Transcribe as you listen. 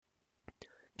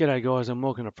G'day guys and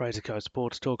welcome to Fraser Coast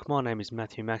Sports Talk. My name is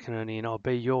Matthew McInerney and I'll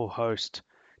be your host.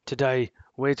 Today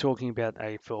we're talking about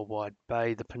AFL Wide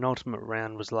Bay. The penultimate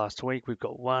round was last week. We've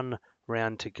got one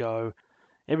round to go.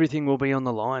 Everything will be on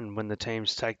the line when the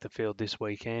teams take the field this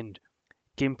weekend.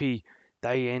 Gympie,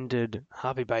 they ended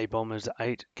Harvey Bay Bombers'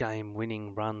 8-game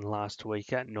winning run last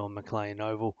week at Norm Maclean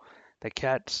Oval. The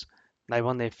Cats, they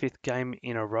won their 5th game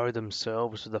in a row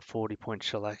themselves with a 40-point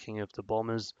shellacking of the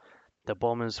Bombers. The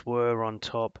Bombers were on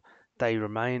top. They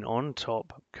remain on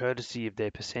top courtesy of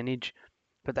their percentage,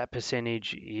 but that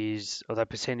percentage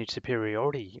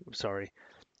superiority,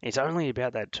 is only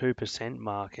about that 2%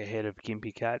 mark ahead of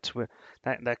Gympie Cats.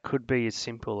 That could be as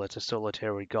simple as a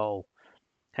solitary goal.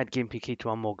 Had Gympie kicked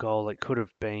one more goal, it could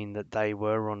have been that they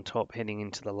were on top heading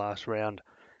into the last round.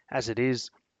 As it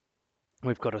is,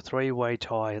 we've got a three-way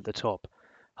tie at the top.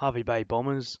 Harvey Bay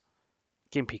Bombers,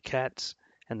 Gympie Cats,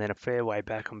 and then a fair way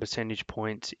back on percentage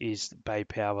points is Bay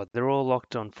Power. They're all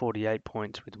locked on 48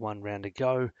 points with one round to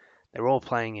go. They're all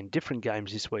playing in different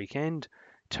games this weekend.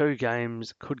 Two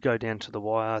games could go down to the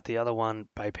wire. The other one,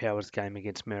 Bay Power's game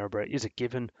against Maryborough, is a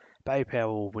given. Bay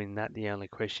Power will win that. The only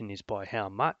question is by how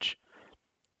much.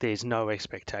 There's no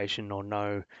expectation or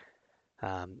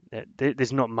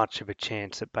there's not much of a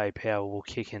chance that Bay Power will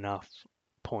kick enough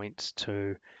points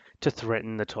to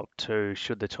threaten the top two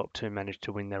should the top two manage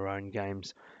to win their own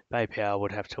games. Bay Power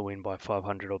would have to win by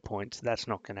 500 odd points. That's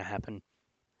not going to happen.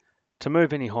 To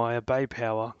move any higher, Bay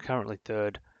Power, currently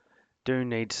third, do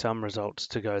need some results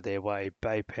to go their way.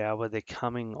 Bay Power, they're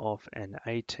coming off an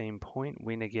 18-point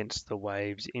win against the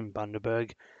Waves in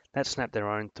Bundaberg. That snapped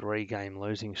their own 3-game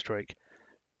losing streak.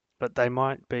 But they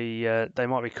might be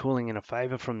cooling in a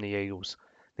favour from the Eagles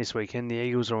this weekend. The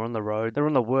Eagles are on the road. They're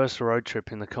on the worst road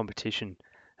trip in the competition,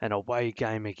 an away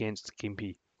game against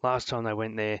Gympie. Last time they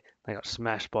went there, they got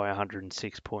smashed by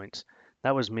 106 points.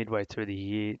 That was midway through the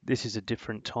year. This is a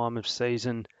different time of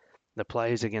season. The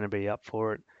players are going to be up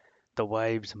for it. The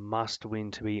Waves must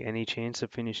win to be any chance of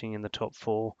finishing in the top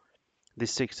four.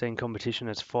 This 16 competition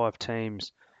has 5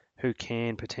 teams who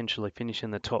can potentially finish in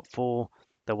the top four.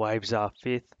 The Waves are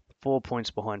fifth, 4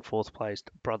 points behind fourth placed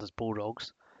Brothers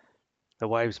Bulldogs. The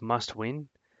Waves must win.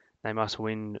 They must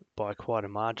win by quite a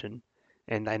margin,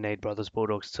 and they need Brothers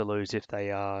Bulldogs to lose if they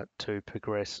are to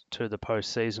progress to the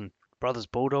postseason. Brothers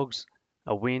Bulldogs,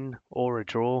 a win or a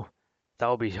draw,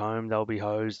 they'll be home, they'll be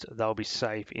hosed, they'll be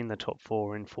safe in the top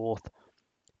four in fourth.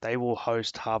 They will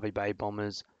host Harvey Bay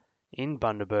Bombers in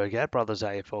Bundaberg at Brothers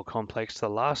AFL Complex. The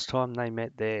last time they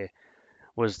met there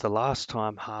was the last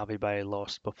time Harvey Bay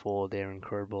lost before their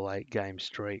incredible 8-game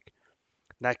streak.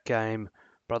 That game,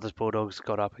 Brothers Bulldogs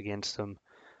got up against them.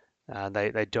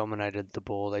 They dominated the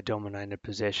ball, they dominated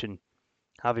possession.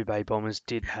 Harvey Bay Bombers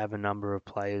did have a number of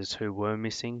players who were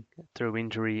missing through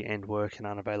injury and work and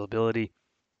unavailability,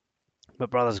 but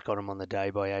Brothers got them on the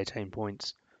day by 18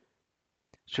 points.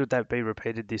 Should that be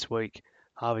repeated this week,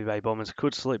 Harvey Bay Bombers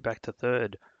could slip back to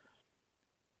third.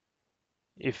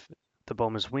 If the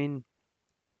Bombers win,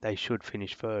 they should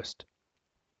finish first.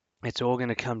 It's all going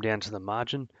to come down to the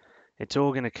margin. It's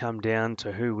all going to come down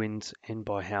to who wins and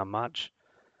by how much.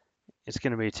 It's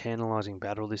going to be a tantalising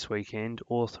battle this weekend,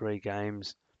 all 3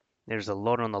 games. There's a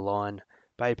lot on the line.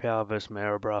 Bay Power versus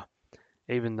Maryborough,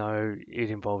 even though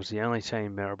it involves the only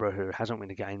team, Maryborough, who hasn't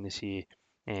won a game this year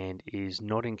and is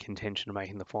not in contention of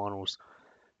making the finals.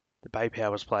 The Bay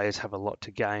Power's players have a lot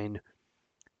to gain.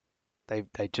 They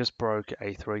just broke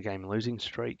a 3-game losing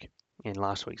streak in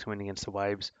last week's win against the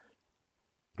Waves.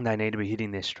 They need to be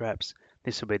hitting their straps.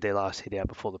 This will be their last hit out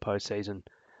before the postseason.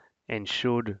 And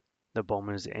should the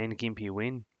Bombers and Gympie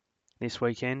win this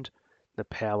weekend, the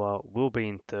Power will be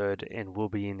in third and will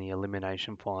be in the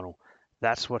elimination final.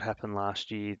 That's what happened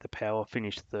last year. The Power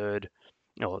finished third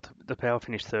in a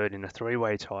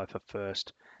 3-way tie for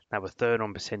first. They were third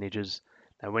on percentages.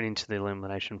 They went into the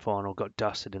elimination final, got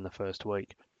dusted in the first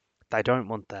week. They don't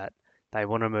want that. They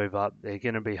want to move up. They're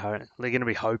going to be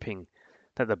hoping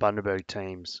that the Bundaberg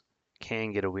teams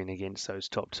can get a win against those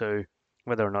top two.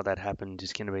 Whether or not that happens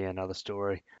is going to be another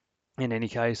story. In any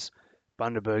case,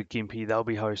 Bundaberg, Gympie, they'll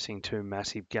be hosting 2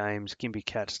 massive games. Gympie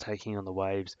Cats taking on the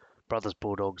Waves, Brothers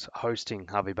Bulldogs hosting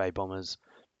Harvey Bay Bombers.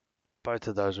 Both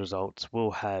of those results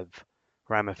will have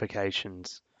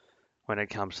ramifications when it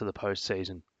comes to the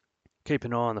postseason. Keep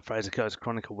an eye on the Fraser Coast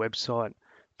Chronicle website,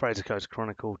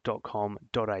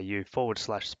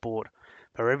 frasercoastchronicle.com.au/sport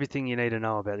for everything you need to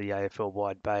know about the AFL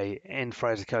Wide Bay and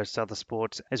Fraser Coast's other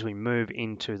sports as we move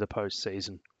into the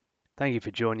postseason. Thank you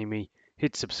for joining me.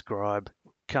 Hit subscribe.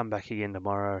 Come back again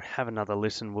tomorrow. Have another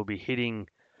listen. We'll be hitting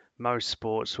most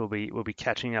sports. We'll be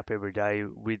catching up every day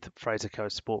with Fraser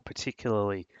Coast Sport,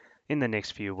 particularly in the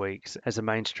next few weeks as the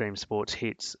mainstream sports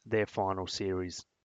hits their final series.